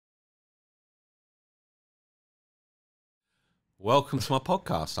Welcome to my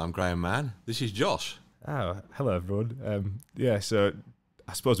podcast. I'm Graham Mann. This is Josh. Oh, hello everyone. So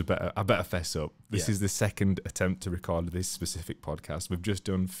I suppose I better fess up. This is the second attempt to record this specific podcast. We've just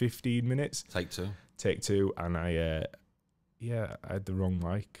done 15 minutes. Take two, and I had the wrong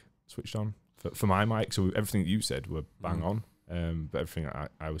mic switched on for my mic. So everything that you said were bang on, but everything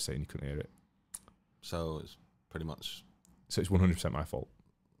I was saying you couldn't hear it. So it's pretty much. So it's 100% my fault.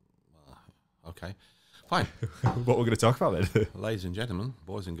 Okay, fine. What we're going to talk about then? Ladies and gentlemen,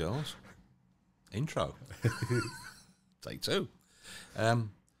 boys and girls, intro. Take two. I'd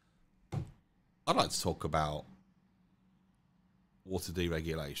like to talk about water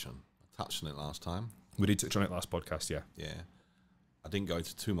deregulation. I touched on it last time. We did touch on it last podcast, yeah. Yeah. I didn't go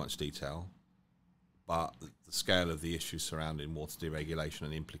into too much detail, but the scale of the issues surrounding water deregulation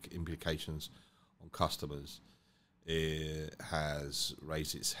and implications on customers has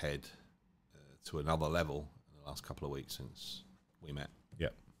raised its head to another level in the last couple of weeks since we met.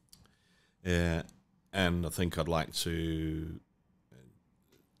 Yeah. And I think I'd like to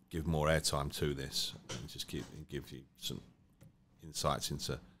give more airtime to this and just give you some insights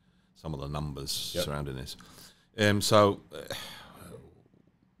into some of the numbers surrounding this. We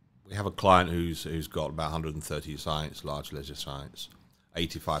have a client who's got about 130 sites, large leisure sites.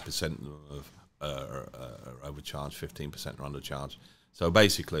 85% of are overcharged, 15% are undercharged. So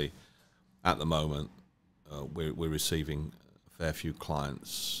basically, at the moment, we're receiving a fair few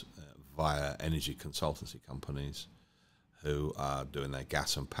clients via energy consultancy companies who are doing their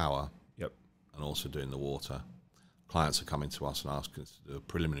gas and power, and also doing the water. Clients are coming to us and asking us to do a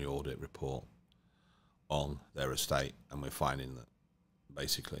preliminary audit report on their estate, and we're finding that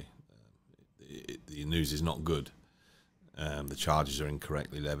basically the news is not good. The charges are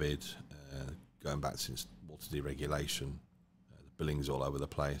incorrectly levied, going back since water deregulation. The billing's all over the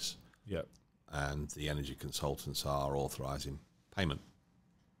place. Yep. And the energy consultants are authorising payment.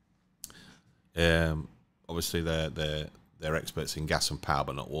 Obviously, they're experts in gas and power,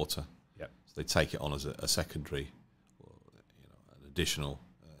 but not water. Yep. So they take it on as a secondary, an additional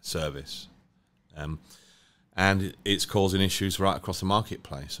service, and it's causing issues right across the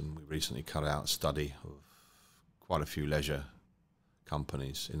marketplace. And we recently carried out a study of quite a few leisure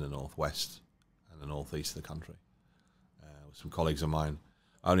companies in the northwest and the northeast of the country with some colleagues of mine,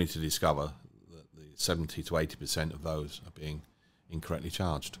 only to discover that the 70 to 80% of those are being incorrectly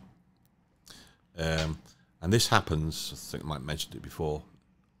charged. And this happens, I think I might have mentioned it before,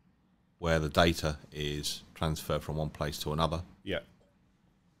 where the data is transferred from one place to another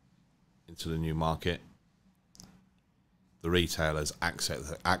into the new market. The retailers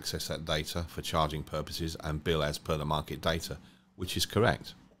access that data for charging purposes and bill as per the market data, which is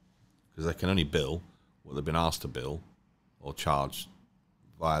correct, because they can only bill what they've been asked to bill or charge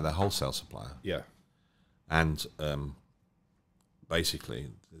via their wholesale supplier. Yeah. And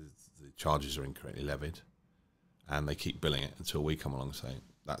basically, the charges are incorrectly levied, and they keep billing it until we come along and say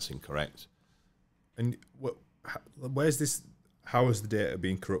that's incorrect. And where's this? How is the data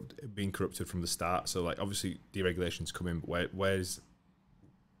being corrupted from the start? So, like, obviously deregulation's coming, but where's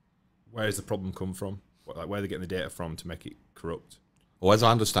the problem come from? Where are they getting the data from to make it corrupt? Well, as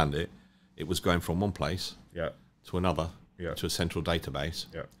I understand it, it was going from one place to another, to a central database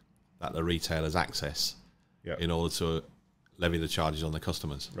that the retailers access in order to levy the charges on the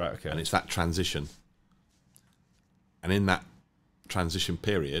customers. Right, okay. And it's that transition. And in that transition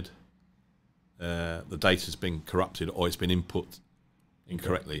period, the data's been corrupted or it's been input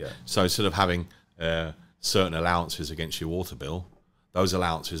incorrectly. So instead of having certain allowances against your water bill, those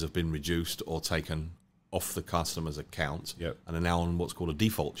allowances have been reduced or taken off the customer's account and are now on what's called a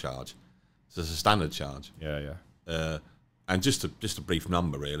default charge. So it's a standard charge. And just a brief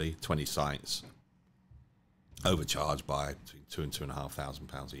number, really, 20 sites overcharged by between £2,000 and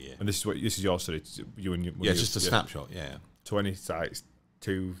 £2,500 a year. And this is your study. You and just a snapshot. 20 sites,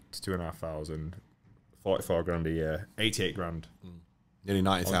 2,000 to 2,500, 44 grand a year, 88 grand. Nearly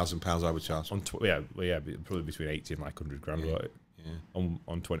 £90,000 overcharged. Probably between 80 and like 100 grand, right?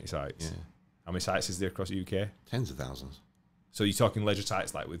 On 20 sites. How many sites is there across the UK? Tens of thousands. So you're talking leisure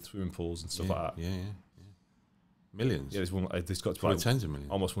sites like with swimming pools and stuff like that? Millions. Yeah, there's got to be like tens of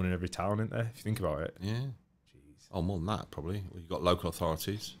millions. Almost one in every town, isn't there, if you think about it? Yeah. Jeez. Oh, more than that, probably. Well, you've got local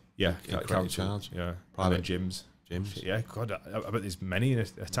authorities. Yeah. Council charge. Yeah. Private gyms. Gyms. God, I bet there's many in a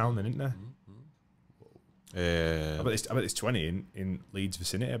town then, isn't there? I bet there's 20 in Leeds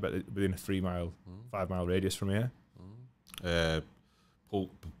vicinity. I bet within a 5 mile radius from here.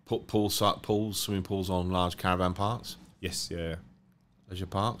 Pools, swimming pools on large caravan parks. Yes, yeah. Leisure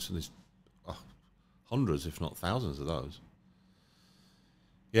parks, and there's hundreds, if not thousands, of those.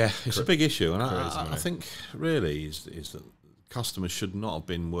 Yeah, it's a big issue, and I think really is that customers should not have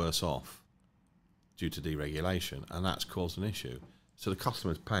been worse off due to deregulation, and that's caused an issue. So the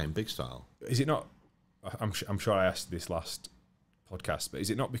customer's paying big style. Is it not? I'm sure I asked this last podcast, but is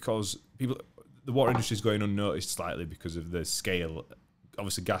it not because the water industry is going unnoticed slightly because of the scale?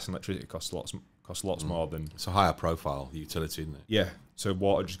 Obviously, gas and electricity costs lots more than. It's a higher profile utility, isn't it? Yeah. So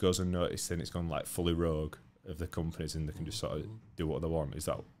water just goes unnoticed, then it's gone like fully rogue of the companies, and they can just sort of do what they want. Is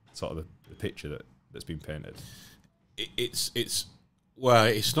that sort of the picture that's been painted? It's well,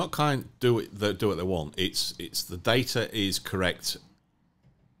 it's not do what they want. It's the data is correct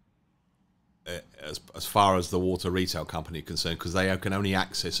as far as the water retail company is concerned, because they can only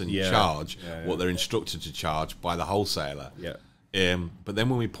access and charge what they're instructed to charge by the wholesaler. Yeah. But then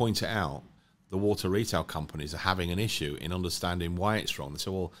when we point it out, the water retail companies are having an issue in understanding why it's wrong. They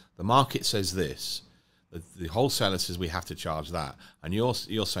say, well, the market says this, the wholesaler says we have to charge that, and you're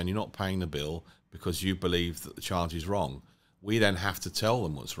saying you're not paying the bill because you believe that the charge is wrong. We then have to tell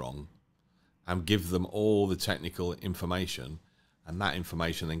them what's wrong and give them all the technical information, and that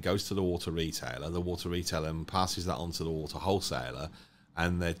information then goes to the water retailer. The water retailer then passes that on to the water wholesaler,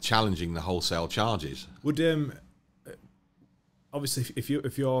 and they're challenging the wholesale charges. Would obviously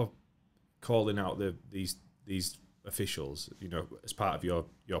if you're calling out these officials, you know, as part of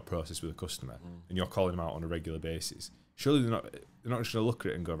your process with a customer, and you're calling them out on a regular basis, surely they're not just going to look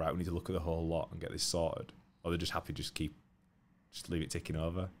at it and go, right, we need to look at the whole lot and get this sorted, or they're just happy just leave it ticking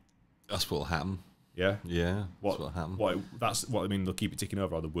over? That's what'll happen. Yeah, yeah. That's what'll happen. That's what I mean. They'll keep it ticking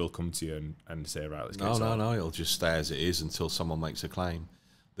over, or they will come to you and say, right, let's get it sorted. No. It'll just stay as it is until someone makes a claim.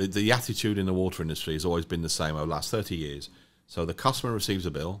 The attitude in the water industry has always been the same over the last 30 years. So the customer receives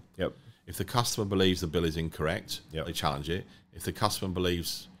a bill. Yep. If the customer believes the bill is incorrect, they challenge it. If the customer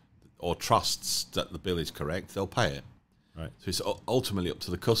believes or trusts that the bill is correct, they'll pay it. Right. So it's ultimately up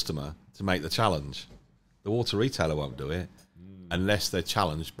to the customer to make the challenge. The water retailer won't do it unless they're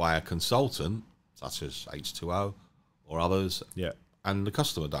challenged by a consultant, such as H2O or others, and the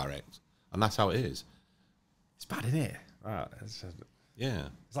customer direct. And that's how it is. It's bad, isn't it? Right. Yeah.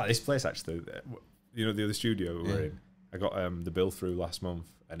 It's like this place, actually. You know, the other studio we were in, I got the bill through last month,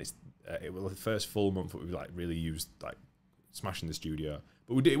 and it was the first full month that we like really used, like smashing the studio.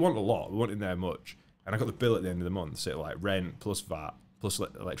 But it wasn't a lot. We weren't in there much. And I got the bill at the end of the month, so like rent plus VAT plus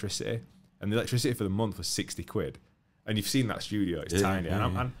electricity, and the electricity for the month was 60 quid. And you've seen that studio; it's tiny. And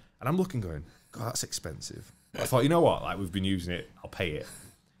I'm looking, going, God, that's expensive. But I thought, you know what? Like, we've been using it, I'll pay it.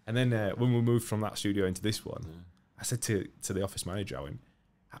 And then when we moved from that studio into this one, I said to the office manager, I went,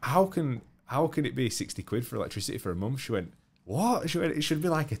 how can it be 60 quid for electricity for a month? She went, what? She went, it should be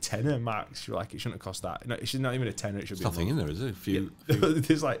like a tenner max. She was like, it shouldn't have cost that. No, it should not even a tenner. It should be nothing in there, is it?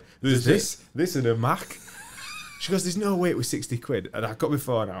 There's this and a Mac. She goes, there's no way it was 60 quid. And I got my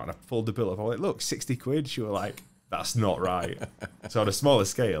phone out and I pulled the bill up. I was like, look, 60 quid. She was like, that's not right. So on a smaller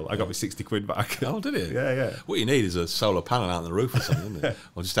scale, I got my 60 quid back. Oh, did it? Yeah. What you need is a solar panel out on the roof or something, isn't it?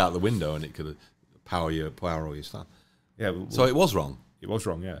 Or just out the window, and it could power all your stuff. Yeah. So it was wrong. It was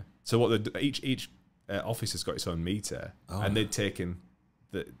wrong, yeah. So what each office has got its own meter, and they'd taken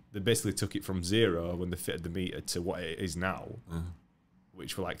they basically took it from zero when they fitted the meter to what it is now,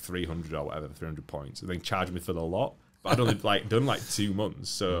 which were like 300 or whatever, 300 points, and then charged me for the lot. But I'd only done like 2 months,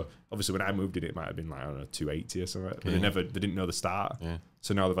 so obviously when I moved in, it might have been like, I don't know, 280 or something. But they didn't know the start,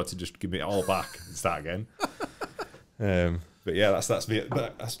 so now they've had to just give me it all back and start again. But yeah, that's me.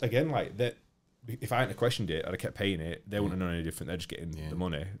 But that's, again, like that. If I hadn't questioned it, I'd have kept paying it. They wouldn't have known any different. They're just getting the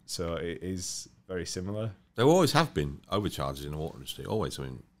money, so it is very similar. There always have been overcharges in the water industry. Always, I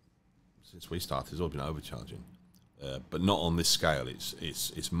mean, since we started, there's always been overcharging, but not on this scale.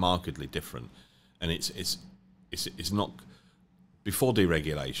 It's markedly different, and it's not. Before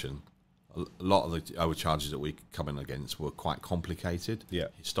deregulation, a lot of the overcharges that we come in against were quite complicated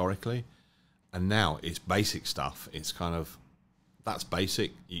historically, and now it's basic stuff. It's kind of, that's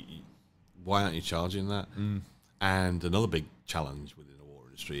basic. Why aren't you charging that? And another big challenge within the water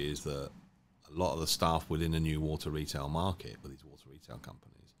industry is that a lot of the staff within the new water retail market, with these water retail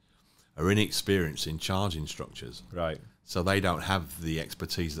companies, are inexperienced in charging structures. Right. So they don't have the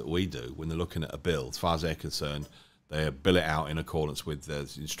expertise that we do when they're looking at a bill. As far as they're concerned, they bill it out in accordance with the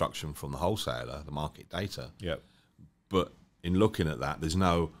instruction from the wholesaler, the market data. Yep. But in looking at that, there's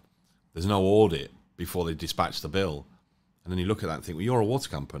no audit before they dispatch the bill. And then you look at that and think, well, you're a water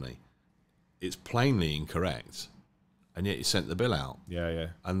company. It's plainly incorrect, and yet you sent the bill out. Yeah.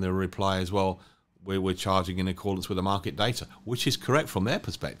 And the reply is, well, we're charging in accordance with the market data, which is correct from their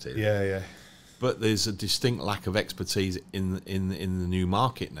perspective. Yeah. But there's a distinct lack of expertise in the new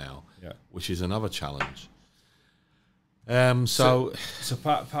market now, yeah, which is another challenge. So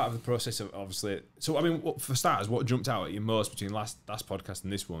part of the process of obviously. So I mean, for starters, what jumped out at you most between last podcast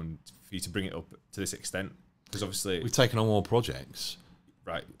and this one for you to bring it up to this extent? Because obviously we've taken on more projects,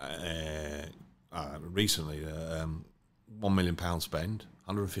 right? Recently, £1 million spend,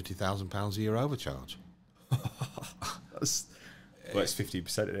 £150,000 a year overcharge. Well, it's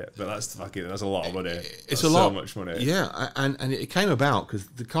 50% of it, but that's a lot of money. It's a lot, so much money. Yeah, and it came about because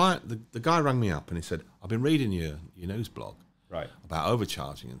the guy rang me up and he said, "I've been reading your news blog, right, about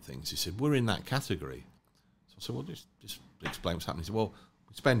overcharging and things." He said, "We're in that category." So I said, "Well, just explain what's happening." He said, "Well,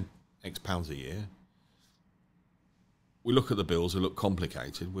 we spend X pounds a year. We look at the bills; they look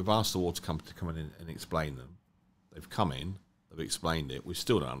complicated. We've asked the water company to come in and explain them. They've come in, they've explained it. We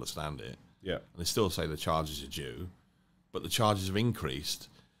still don't understand it. Yeah, and they still say the charges are due." But the charges have increased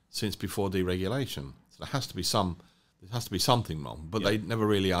since before deregulation. So there has to be something wrong. But they never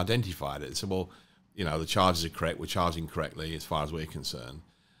really identified it. They said, well, the charges are correct. We're charging correctly as far as we're concerned.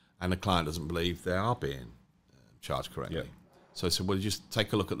 And the client doesn't believe they are being charged correctly. Yeah. So I said, well, just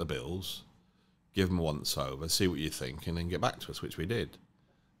take a look at the bills, give them a once over, see what you think, and then get back to us, which we did.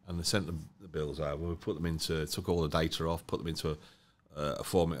 And they sent the bills over. We put them took all the data off, put them into a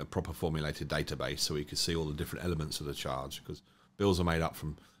proper formulated database so we could see all the different elements of the charge, because bills are made up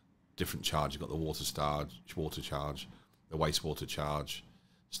from different charges. You've got the water charge, the wastewater charge,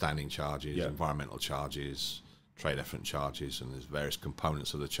 standing charges, environmental charges, trade effluent charges, and there's various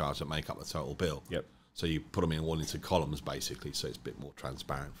components of the charge that make up the total bill. Yep. So you put them in all into columns basically, so it's a bit more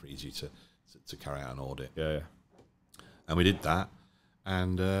transparent for easy to carry out an audit. Yeah. And we did that,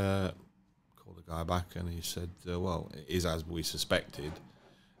 and the guy back and he said, well, it is as we suspected.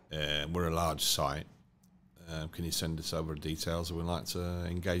 We're a large site. Can you send us over details? And we'd like to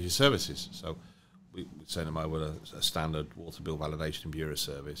engage your services. So we sent them over a standard water bill validation and bureau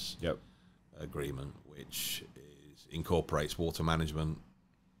service agreement, which incorporates water management,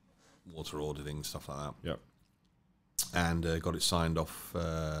 water auditing, stuff like that. Yep. And got it signed off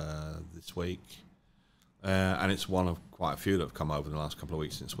this week. And it's one of quite a few that have come over in the last couple of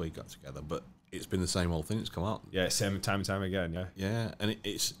weeks since we got together. But it's been the same old thing that's come up. Yeah, same time and time again, yeah. Yeah, and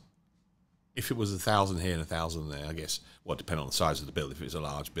it's, if it was 1,000 here and 1,000 there, I guess, well, depending on the size of the bill, if it's a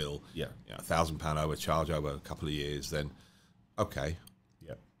large bill, £1,000 overcharge over a couple of years, then okay.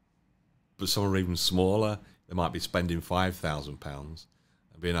 Yeah. But some are even smaller. They might be spending £5,000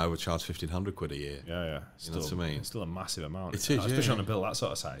 and being overcharged £1,500 a year. Yeah. You know what I mean? It's still a massive amount. It is, especially on a bill that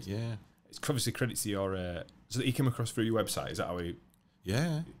sort of size. Yeah. It's obviously credits to your... so that you came across through your website, is that how we...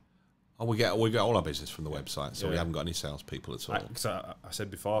 Yeah. Oh, we get all our business from the website, so we haven't got any salespeople at all. Because I said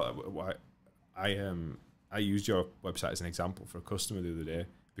before, I used your website as an example for a customer the other day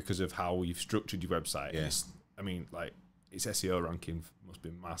because of how you've structured your website. Yeah. Its SEO ranking must be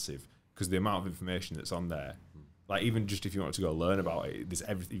massive because the amount of information that's on there. Like even just if you want to go learn about it, there's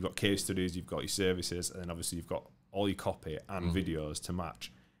everything. You've got case studies, you've got your services, and then obviously you've got all your copy and videos to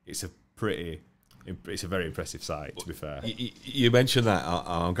match. It's a very impressive site, to be fair. You mentioned that.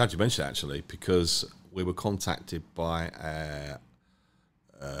 I'm glad you mentioned that, actually, because we were contacted by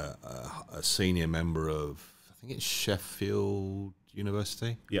a senior member of, I think it's Sheffield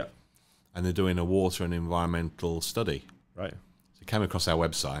University. Yeah. And they're doing a water and environmental study. Right. So it came across our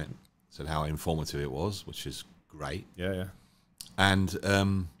website, said how informative it was, which is great. Yeah. And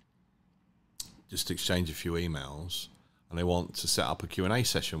just exchange a few emails. And they want to set up a Q&A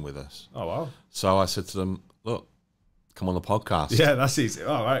session with us. Oh, wow. So I said to them, look, come on the podcast. Yeah, that's easy.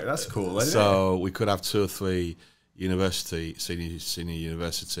 All right, that's cool. So we could have 2 or 3 senior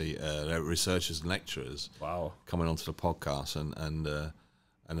university researchers and lecturers coming onto the podcast. And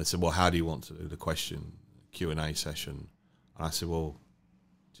they said, well, how do you want to do the Q&A session? And I said, well,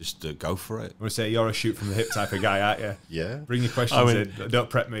 just go for it. I'm going to say you're a shoot from the hip type of guy, aren't you? Yeah. Bring your questions in. Don't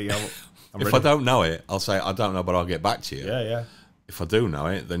prep me. If I don't know it, I'll say, I don't know, but I'll get back to you. Yeah. If I do know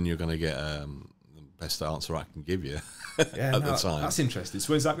it, then you're going to get the best answer I can give you at the time. That's interesting.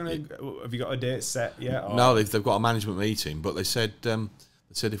 So is that going to, have you got a date set yet? Or? No, they've got a management meeting, but they said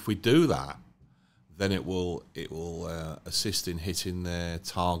if we do that, then it will assist in hitting their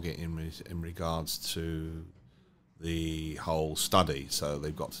target in regards to the whole study. So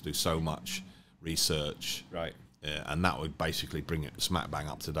they've got to do so much research, right? And that would basically bring it smack bang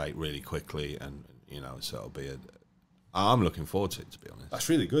up to date really quickly, and so it'll be I'm looking forward to it, to be honest. That's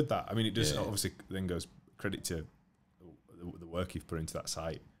really good. That, I mean, it just obviously then goes credit to the work you've put into that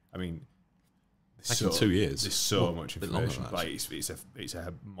site. I mean, it's taken 2 years. There's so much information. Like it's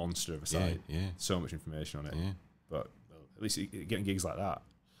a monster of a site. Yeah. So much information on it. Yeah. But at least getting gigs like that.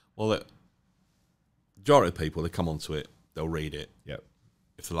 Well, the majority of people, they come onto it, they'll read it. Yep.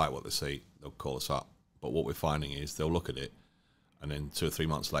 If they like what they see, they'll call us up, But what we're finding is they'll look at it, and then 2 or 3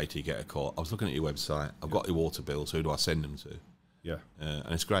 months later you get a call. I was looking at your website. I've got your water bills. Who do I send them to? Yeah.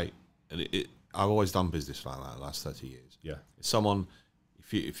 And it's great. And I've always done business like that the last 30 years. Yeah. Someone, if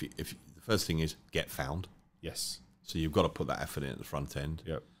the first thing is get found. Yes. So you've got to put that effort in at the front end.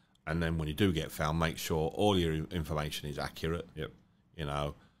 Yep. And then when you do get found, make sure all your information is accurate. Yep. You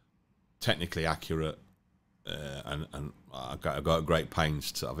know, technically accurate. And I've got great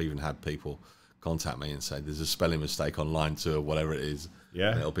pains. I've even had people contact me and say there's a spelling mistake online too, or whatever it is.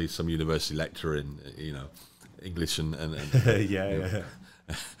 Yeah. And it'll be some university lecturer in, English and yeah.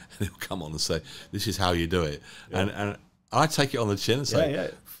 They'll come on and say, this is how you do it. Yeah. And I take it on the chin and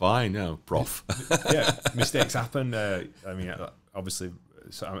say, fine, prof. Yeah, mistakes happen. I mean, obviously,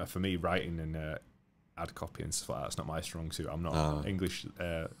 for me, writing and ad copy and stuff like that's not my strong suit. I'm not English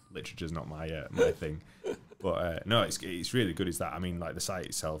literature's not my thing. But no, it's really good. Is that, I mean, like the site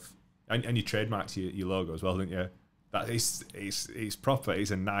itself, and you trademarked your logo as well, didn't you? That it's proper.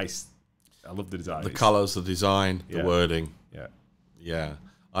 It's a nice. I love the design. The colours, the design, the wording. Yeah.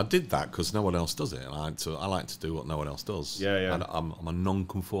 I did that because no one else does it, and I like to do what no one else does. Yeah. And I'm a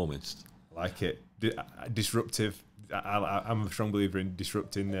non-conformist. I like it. Disruptive. I'm a strong believer in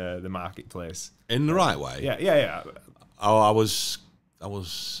disrupting the marketplace in the right way. Yeah. I was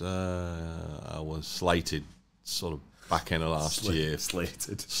slated sort of back end of last year.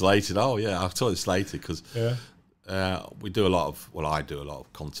 Slated. Oh yeah, I've totally slated because we do a lot of. Well, I do a lot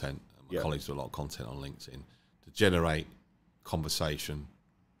of content. My colleagues do a lot of content on LinkedIn to generate conversation.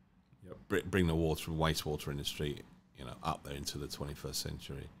 Bring the water and wastewater industry, up there into the 21st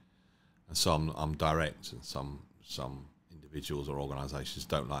century. And some I'm direct, and some individuals or organisations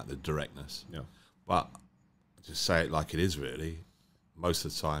don't like the directness. Yeah. But I just say it like it is. Really, most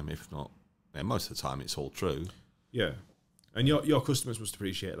of the time, if not, most of the time, it's all true. Yeah. And your customers must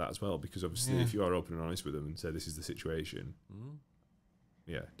appreciate that as well, because obviously, if you are open and honest with them and say this is the situation,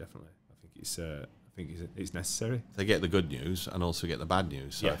 yeah, definitely. I think it's necessary. They get the good news and also get the bad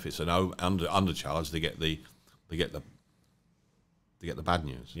news. So if it's an undercharge, they get the bad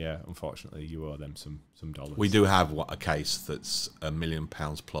news. Yeah, unfortunately, you owe them some dollars. We do have a case that's £1 million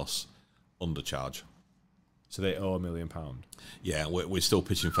plus undercharge. So they owe £1 million. Yeah, we're still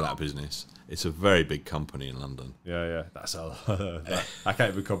pitching for that business. It's a very big company in London. Yeah, that's all. I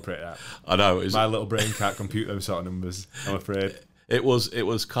can't even comprehend that. I know. My little brain can't compute them sort of numbers, I'm afraid. It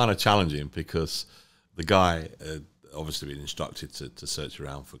was kind of challenging because the guy had obviously been instructed to search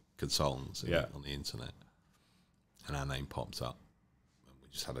around for consultants on the internet, and our name popped up. And we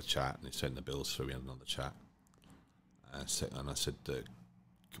just had a chat, and he sent the bills through. We had another chat, and I said, could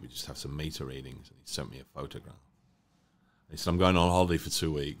we just have some meter readings? And he sent me a photograph. He said, I'm going on holiday for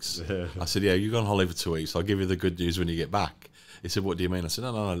 2 weeks. I said, yeah, you go on holiday for 2 weeks. I'll give you the good news when you get back. He said, what do you mean? I said,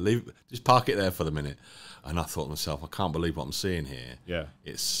 no, leave, just park it there for the minute. And I thought to myself, I can't believe what I'm seeing here. Yeah,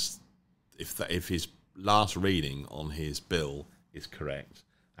 it's if his last reading on his bill is correct,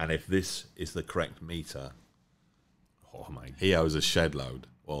 and if this is the correct meter, he owes a shed load.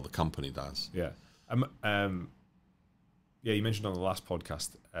 Well, the company does. Yeah. Yeah, you mentioned on the last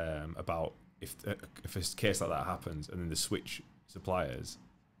podcast about if a case like that happens and then they switch suppliers,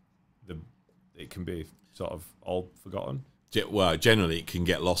 it can be sort of all forgotten. Well, generally it can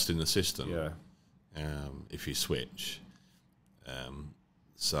get lost in the system. Yeah. If you switch, and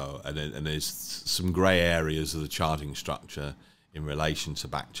there's some grey areas of the charging structure in relation to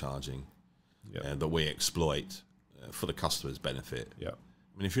back charging that we exploit for the customer's benefit. Yeah,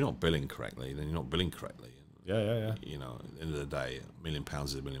 I mean, if you're not billing correctly, then you're not billing correctly. Yeah. At the end of the day, £1 million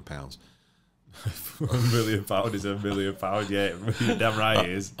is £1 million. £1 million is £1 million. Yeah, you're damn right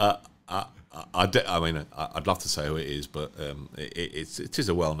it is. I mean, I'd love to say who it is, but it is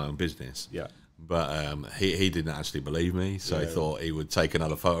a well-known business. Yeah. But he didn't actually believe me, so he thought he would take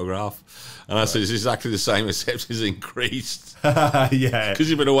another photograph. And I said, it's exactly the same, except it's increased. Yeah. Because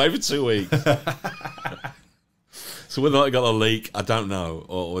you've been away for 2 weeks. So whether I got a leak, I don't know,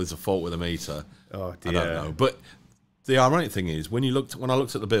 or there's a fault with the meter. Oh, dear. I don't know. But the ironic thing is, when I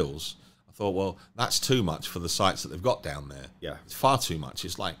looked at the bills, I thought, well, that's too much for the sites that they've got down there. Yeah. It's far too much.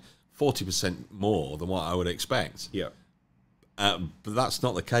 It's like 40% more than what I would expect. Yeah. But that's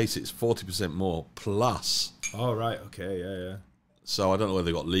not the case. It's 40% more plus. Oh, right. Okay. Yeah. So I don't know whether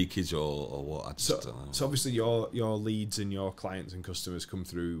they got leakage or what. I just don't know. So obviously your leads and your clients and customers come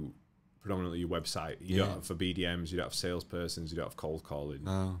through predominantly your website. You don't have for BDMs. You don't have salespersons. You don't have cold calling.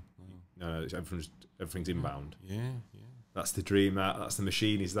 No. Everything's inbound. Yeah. That's the dream. That's the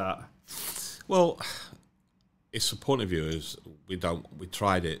machine. Is that? Well, it's the point of view is we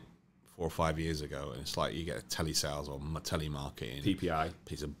tried it 4 or 5 years ago, and it's like you get telesales or telemarketing, PPI,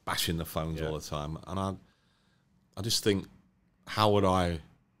 people bashing the phones all the time, and I just think, how would I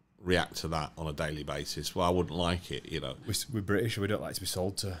react to that on a daily basis? Well, I wouldn't like it, you know. We're British, we don't like to be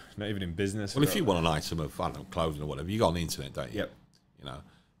sold to, not even in business. Well, if you want an item of, I don't know, clothing or whatever, you go on the internet, don't you? Yep. You know,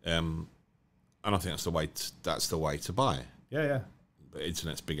 and I think that's the way to buy. Yeah, yeah. The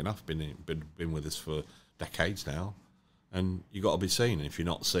internet's big enough, been with us for decades now, and you got to be seen. And if you're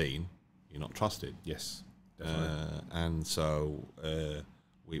not seen, you're not trusted. Yes, definitely. And so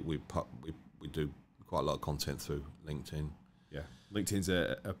we do quite a lot of content through LinkedIn. Yeah, LinkedIn's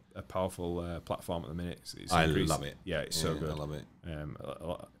a powerful platform at the minute. I love it. Yeah, it's so good. I love it.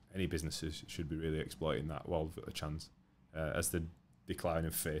 Any businesses should be really exploiting that while they've got the chance. As the decline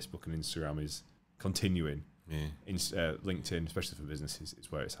of Facebook and Instagram is continuing, LinkedIn, especially for businesses,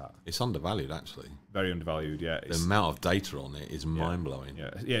 is where it's at. It's undervalued, actually. Very undervalued, yeah. The amount of data on it is mind-blowing.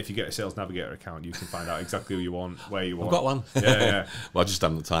 Yeah, if you get a Sales Navigator account, you can find out exactly who you want, where you want. I've got one. Yeah. Well, I just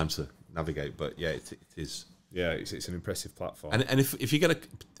haven't had the time to navigate, but yeah, it is. Yeah, it's an impressive platform. And if you get a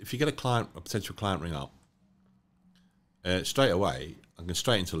potential client ring up, straight away, I can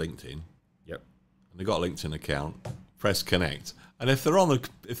straight into LinkedIn. Yep. And they've got a LinkedIn account. Press connect, and if they're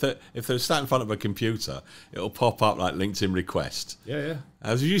if they're sat in front of a computer, it'll pop up like LinkedIn request. Yeah.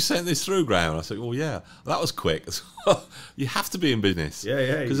 Have you sent this through, Graham? I said, well, yeah, that was quick. You have to be in business.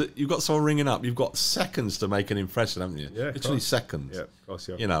 Yeah. Because you've got someone ringing up. You've got seconds to make an impression, haven't you? Yeah, literally seconds. Yeah, of course.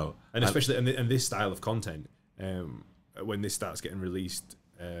 Yeah. You know, and especially and this style of content, when this starts getting released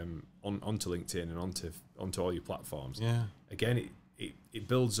onto LinkedIn and onto all your platforms. Yeah. Again, it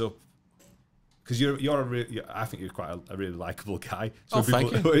builds up. Because I think you're quite a really likable guy. So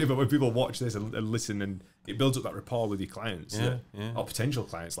thank you. But when people watch this and listen, and it builds up that rapport with your clients, or potential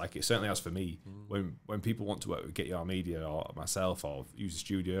clients, like it certainly has for me. When people want to work with Get Your Media or myself or use a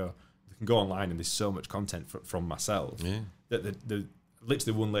studio, they can go online and there's so much content from myself. Yeah. That the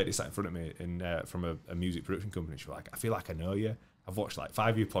literally one lady sat in front of me from a music production company. She was like, I feel like I know you. I've watched like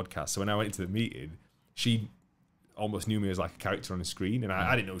 5 of your podcasts. So when I went into the meeting, she almost knew me as like a character on the screen, and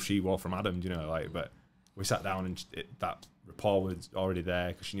I didn't know she was from Adam, you know, like, but we sat down and that rapport was already there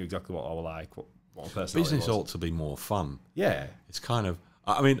because she knew exactly what I was like, what my personality business was. ought to be more fun. Yeah. It's kind of,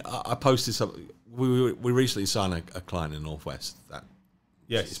 I mean, I posted something, we recently signed a client in the Northwest that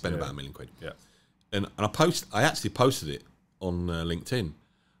spent about £1 million. Yeah. And I actually posted it on LinkedIn, and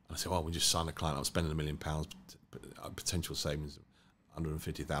I said, well, we just signed a client, I'm spending £1 million, potential savings of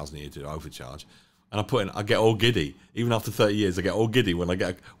 150,000 a year to overcharge. And I put in, I get all giddy. Even after 30 years, I get all giddy when I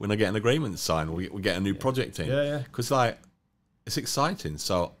get an agreement signed, or we get a new project in. Yeah. Because like, it's exciting.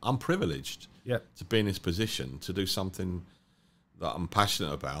 So I'm privileged to be in this position to do something that I'm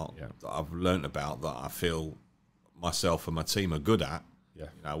passionate about, that I've learnt about, that I feel myself and my team are good at. Yeah.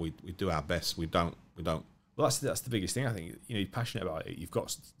 You know, we do our best. We don't. Well, that's the biggest thing. I think, you know, you're passionate about it. You've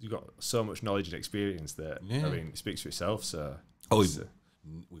got so much knowledge and experience that I mean, it speaks for itself. So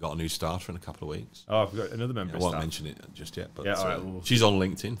we got a new starter in a couple of weeks. Oh, we've got another member. I won't mention it just yet, but all right, she's on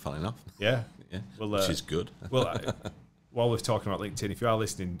LinkedIn, funny enough. Yeah. Well, which is good. Well, while we're talking about LinkedIn, if you are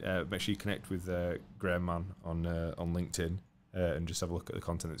listening, make sure you connect with Graham Mann on LinkedIn and just have a look at the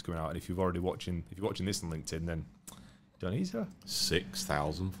content that's coming out. And if you're watching this on LinkedIn, then don't need to.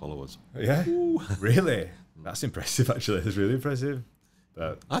 6,000 followers. Yeah. Ooh. Really? That's impressive. Actually, it's really impressive.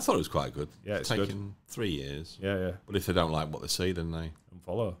 But I thought it was quite good. Yeah, it's taken good. 3 years. Yeah. But if they don't like what they see, then they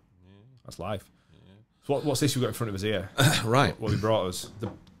unfollow. Yeah. That's life. Yeah. So what's this we've got in front of us here? Right. What you brought us?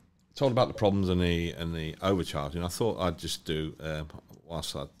 It's all about the problems and the overcharging. I thought I'd just do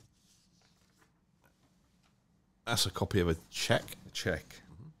that's a copy of a check. A check.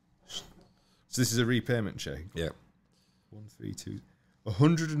 Mm-hmm. So this is a repayment check. Yeah.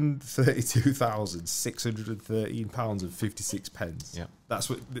 132,613 pounds and 56 pence. Yeah, that's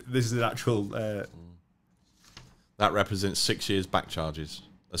what this is an actual. That represents 6 years back charges.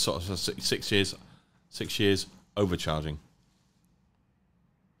 Sort of 6 years overcharging.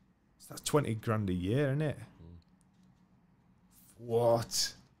 So that's 20 grand a year, isn't it?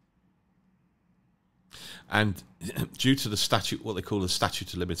 What? And due to the statute, what they call the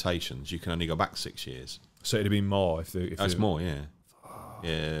statute of limitations, you can only go back 6 years. So it'd be more if it's more, yeah.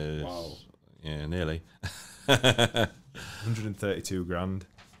 Yeah. Wow. Yeah, nearly. 132 grand.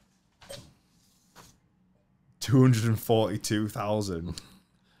 242,000.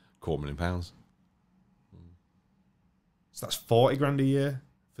 £250,000. So that's 40 grand a year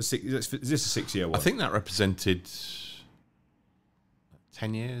for 6. Is this a 6 year one? I think that represented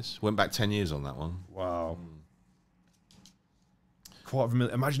 10 years. Went back 10 years on that one. Wow.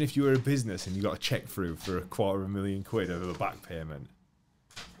 £250,000. Imagine if you were a business and you got a check through for £250,000 of a back payment.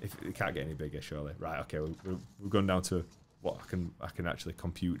 If it can't get any bigger, surely. Right. Okay. We're going down to what I can actually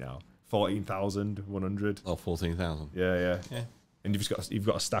compute now. 14,100. Oh, 14,000. Yeah. And you've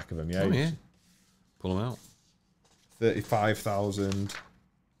got a stack of them. Yeah. Oh yeah. Pull them out. 35,000,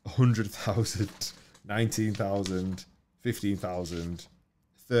 100,000, 19,000, 15,000,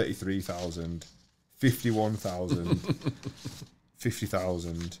 33,000, 51,000,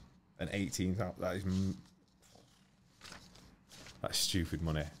 50,000, and 18,000. That's stupid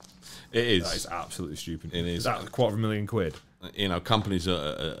money. It is. That is absolutely stupid. It is. That's £250,000. You know, companies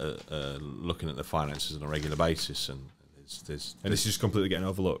are looking at the finances on a regular basis, and there's this is just completely getting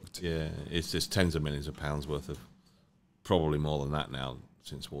overlooked. Yeah, there's tens of millions of pounds worth of, probably more than that now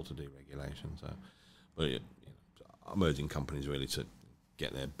since water deregulation. So, but you know, I'm urging companies really to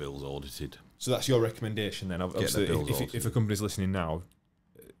get their bills audited. So that's your recommendation then. Obviously, if a company's listening now,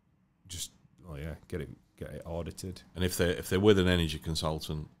 just get it audited. And if they're with an energy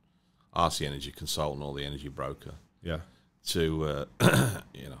consultant, ask the energy consultant or the energy broker. Yeah. To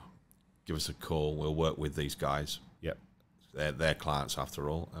give us a call. We'll work with these guys. Yep. They're their clients after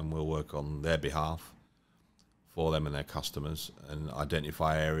all, and we'll work on their behalf for them and their customers, and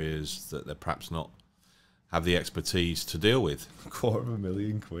identify areas that they're perhaps not have the expertise to deal with.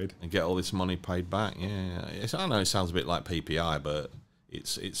 £250,000 and get all this money paid back. Yeah, I know it sounds a bit like PPI, but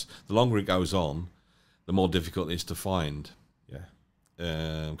it's the longer it goes on, the more difficult it is to find. Yeah.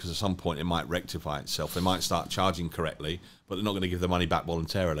 Because at some point it might rectify itself. They might start charging correctly, but they're not going to give the money back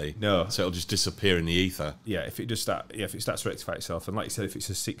voluntarily. No. So it'll just disappear in the ether. Yeah, if it starts to rectify itself, and like you said, if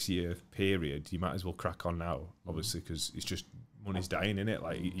it's a 6-year period, you might as well crack on now, obviously, because it's just money's dying in it.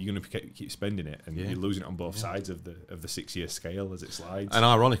 Like you're going to keep spending it, and you're losing it on both sides of the 6-year scale as it slides. And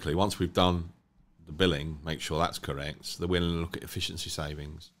ironically, once we've done the billing, make sure that's correct, they're willing to look at efficiency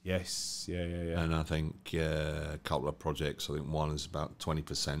savings. Yes, yeah. And I think a couple of projects, I think one is about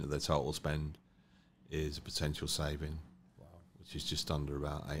 20% of their total spend is a potential saving, which is just under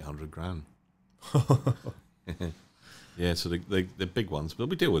about 800 grand. Yeah, so the big ones, but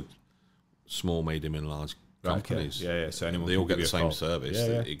we deal with small, medium, and large companies. Okay. Yeah. So anyone they all get the same call. service.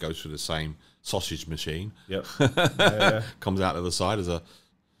 Yeah. It goes through the same sausage machine. Yep. Yeah. Comes out the other side as a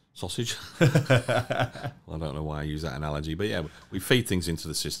sausage. I don't know why I use that analogy, but yeah, we feed things into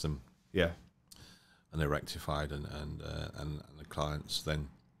the system. Yeah. And they're rectified, and the clients then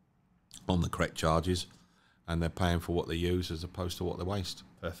on the correct charges, and they're paying for what they use as opposed to what they waste.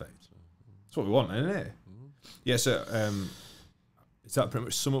 Perfect. That's what we want, isn't it? Mm-hmm. Yeah. So, is that pretty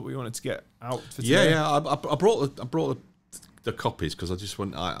much sum up what you wanted to get out for today? Yeah. I brought the copies because I just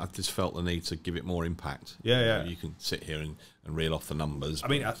felt the need to give it more impact. Yeah. You can sit here and reel off the numbers. I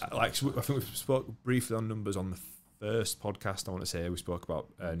mean, I think we spoke briefly on numbers on the first podcast. I want to say we spoke about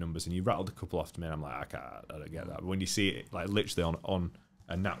numbers, and you rattled a couple off to me, and I'm like, I don't get that. But when you see it, like literally on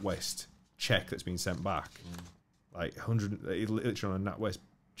a NatWest check that's been sent back, like literally on a NatWest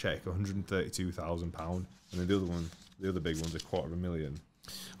check, £132,000, and then the other big one's £250,000.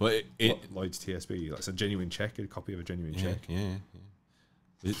 Well, Lloyd's TSB, that's a genuine check, a copy of a genuine check. Yeah.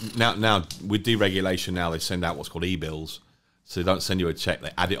 Now with deregulation, now they send out what's called e-bills, so they don't send you a check;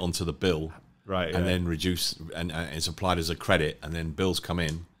 they add it onto the bill, right? And then reduce, and it's applied as a credit, and then bills come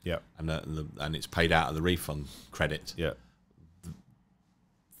in, and it's paid out of the refund credit. Yeah.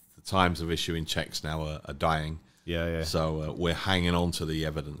 The times of issuing checks now are dying. Yeah. So we're hanging on to the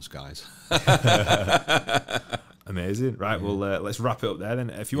evidence, guys. Amazing. Right, well, let's wrap it up there then.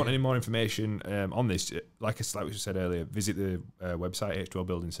 If you want any more information on this, like we said earlier, visit the website,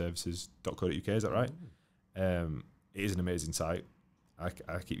 H2O Is that right? It is an amazing site. I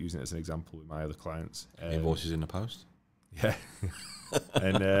keep using it as an example with my other clients. Invoices in the post. Yeah.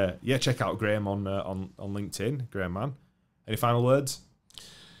 And check out Graham on LinkedIn, Graham Mann. Any final words?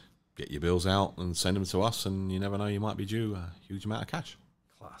 Get your bills out and send them to us, and you never know, you might be due a huge amount of cash.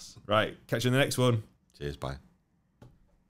 Class. Right, catch you in the next one. Cheers, bye.